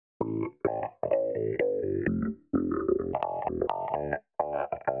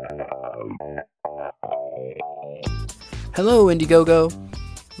Hello Indiegogo!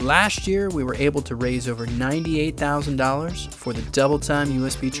 Last year we were able to raise over $98,000 for the DouBBleTime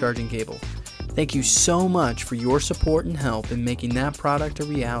USB charging cable. Thank you so much for your support and help in making that product a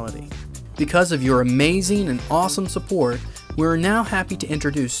reality. Because of your amazing and awesome support, we are now happy to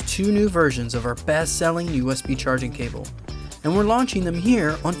introduce 2 new versions of our best-selling USB charging cable, and we're launching them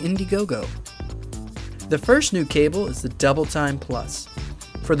here on Indiegogo. The first new cable is the DouBBleTime Plus.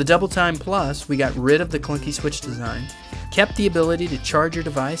 For the DouBBleTime Plus, we got rid of the clunky switch design, kept the ability to charge your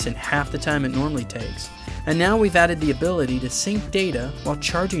device in half the time it normally takes, and now we've added the ability to sync data while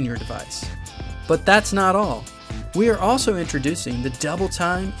charging your device. But that's not all. We are also introducing the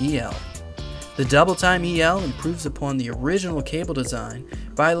DouBBleTime EL. The DouBBleTime EL improves upon the original cable design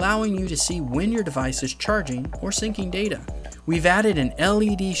by allowing you to see when your device is charging or syncing data. We've added an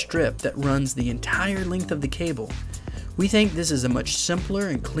LED strip that runs the entire length of the cable. We think this is a much simpler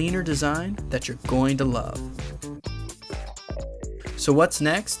and cleaner design that you're going to love. So what's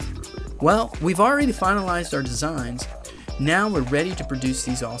next? Well, we've already finalized our designs. Now we're ready to produce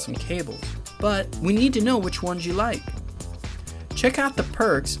these awesome cables, but we need to know which ones you like. Check out the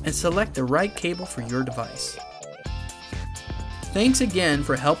perks and select the right cable for your device. Thanks again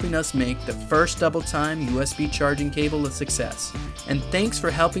for helping us make the first DouBBleTime USB charging cable a success, and thanks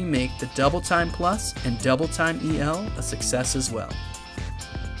for helping make the DouBBleTime Plus and DouBBleTime EL a success as well.